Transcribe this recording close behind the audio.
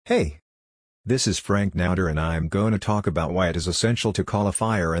Hey, this is Frank Nauder and I'm going to talk about why it is essential to call a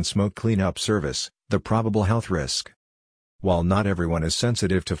fire and smoke cleanup service, the probable health risk. While not everyone is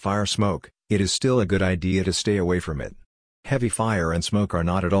sensitive to fire smoke, it is still a good idea to stay away from it. Heavy fire and smoke are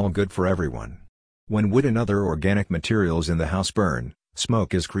not at all good for everyone. When wood and other organic materials in the house burn,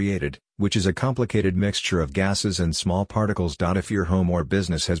 smoke is created, which is a complicated mixture of gases and small particles. If your home or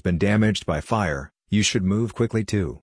business has been damaged by fire, you should move quickly to